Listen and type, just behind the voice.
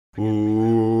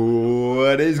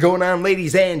What is going on,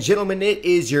 ladies and gentlemen? It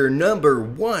is your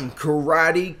 #1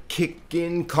 karate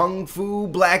kicking kung fu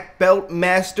black belt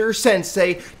master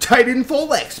sensei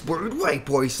Titanfall expert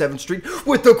Whiteboy7thst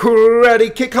with the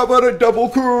karate kick. How about a double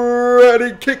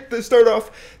karate kick to start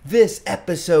off this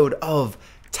episode of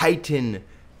Titan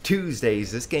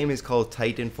Tuesdays? This game is called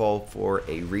Titanfall for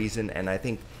a reason, and I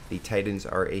think the Titans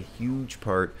are a huge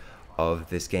part of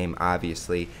this game,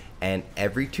 obviously. And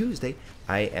every Tuesday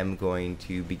I am going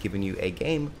to be giving you a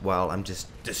game while I'm just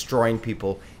destroying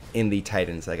people in the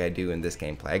Titans like I do in this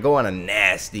gameplay. I go on a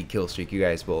nasty kill streak. You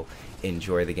guys will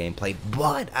enjoy the gameplay,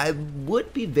 but I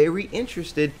would be very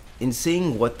interested in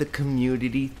seeing what the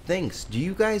community thinks. Do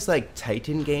you guys like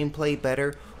Titan gameplay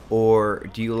better, or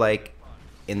do you like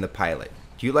in the pilot?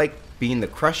 Do you like being the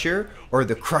crusher or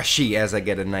the crushy, as I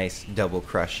get a nice double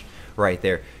crush right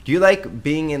there? Do you like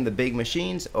being in the big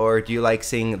machines, or do you like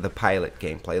seeing the pilot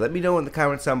gameplay? Let me know in the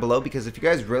comments down below, because if you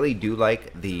guys really do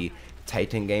like the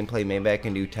Titan gameplay, maybe I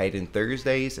can do Titan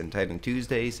Thursdays and Titan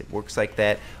Tuesdays. It works like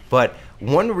that. But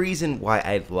one reason why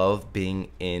I love being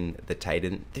in the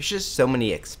Titan, there's just so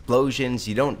many explosions,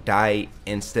 you don't die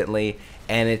instantly,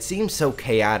 and it seems so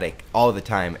chaotic all the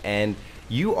time, and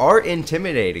you are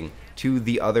intimidating to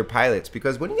the other pilots,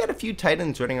 because when you got a few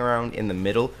Titans running around in the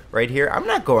middle right here, I'm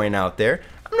not going out there.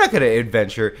 I'm not going to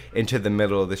adventure into the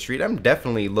middle of the street. I'm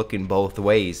definitely looking both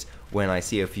ways when I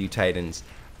see a few Titans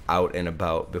out and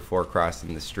about before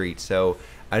crossing the street. So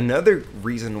another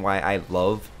reason why I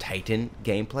love Titan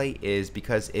gameplay is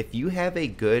because if you have a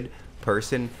good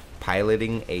person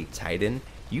piloting a Titan,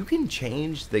 you can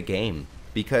change the game,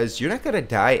 because you're not going to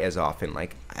die as often.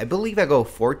 Like, I believe I go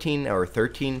 14 or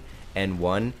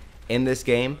 13-1 in this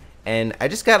game, and I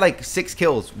just got like 6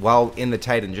 kills while in the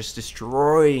Titan, just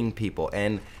destroying people.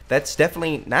 And that's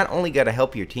definitely not only got to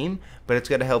help your team, but it's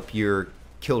got to help your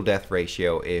kill death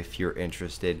ratio if you're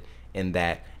interested in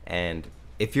that. And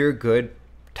if you're a good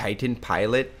Titan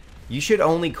pilot, you should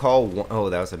only call one. Oh,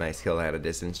 that was a nice kill at a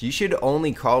distance. You should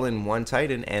only call in one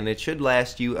Titan, and it should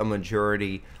last you a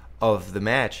majority of the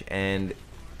match. And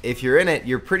if you're in it,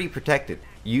 you're pretty protected.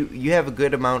 You have a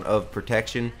good amount of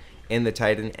protection in the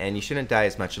Titan, and you shouldn't die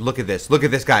as much. Look at this,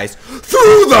 guys.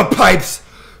 Through the pipes!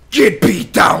 Get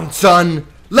beat down, son!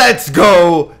 Let's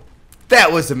go!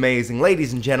 That was amazing.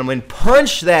 Ladies and gentlemen,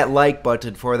 punch that like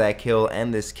button for that kill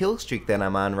and this kill streak that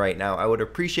I'm on right now. I would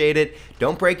appreciate it.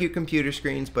 Don't break your computer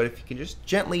screens, but if you can just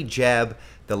gently jab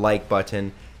the like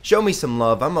button, show me some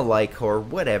love. I'm a like whore,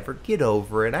 whatever. Get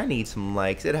over it. I need some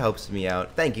likes. It helps me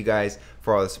out. Thank you guys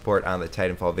for all the support on the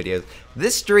Titanfall videos.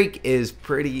 This streak is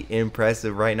pretty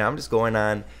impressive right now. I'm just going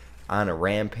on a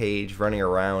rampage, running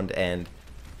around, and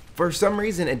for some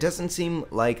reason it doesn't seem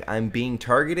like I'm being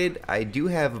targeted. I do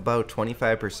have about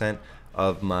 25%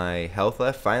 of my health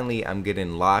left. Finally, I'm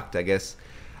getting locked. I guess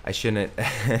I shouldn't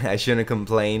I shouldn't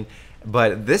complain.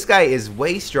 But this guy is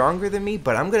way stronger than me,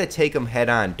 but I'm gonna take him head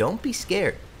on. Don't be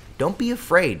scared. Don't be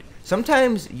afraid.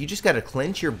 Sometimes you just gotta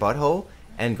clench your butthole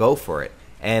and go for it.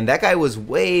 And that guy was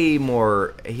way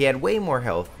more, he had way more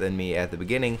health than me at the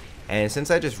beginning, and since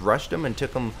I just rushed him and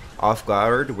took him off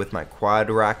guard with my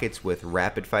quad rockets with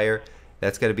rapid fire,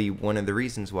 that's gotta be one of the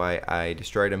reasons why I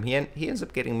destroyed him. He ends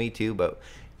up getting me too, but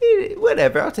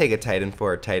whatever. I'll take a Titan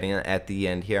for a Titan at the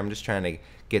end here. I'm just trying to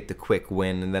get the quick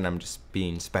win, and then I'm just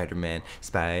being Spider-Man.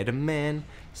 Spider-Man,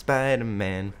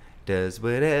 Spider-Man does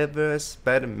whatever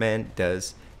Spider-Man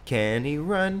does. Can he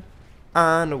run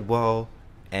on a wall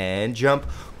and jump?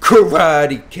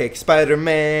 Karate kick,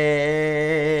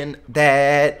 Spider-Man,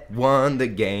 that won the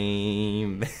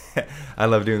game. I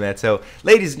love doing that. So,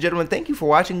 ladies and gentlemen, thank you for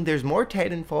watching. There's more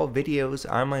Titanfall videos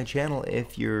on my channel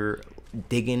if you're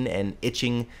digging and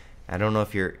itching. I don't know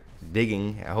if you're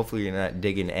digging. Hopefully you're not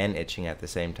digging and itching at the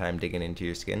same time, digging into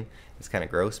your skin. It's kind of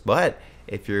gross. But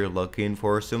if you're looking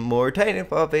for some more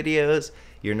Titanfall videos,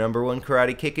 your #1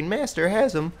 karate kicking master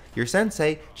has them. Your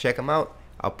sensei, check them out.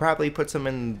 I'll probably put some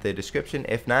in the description.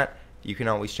 If not, you can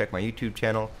always check my YouTube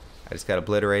channel. I just got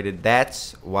obliterated.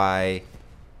 That's why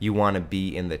you want to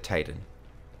be in the Titan.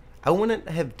 I wouldn't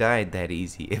have died that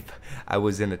easy if I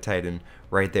was in a Titan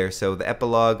right there. So the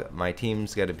epilogue, my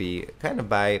team's got to be kind of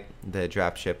by the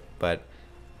dropship, but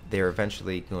they're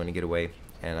eventually going to get away,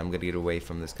 and I'm going to get away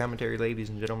from this commentary. Ladies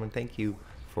and gentlemen, thank you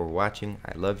for watching.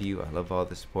 I love you. I love all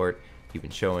the support you've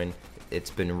been showing. It's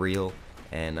been real,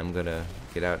 and I'm going to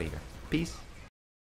get out of here. Peace.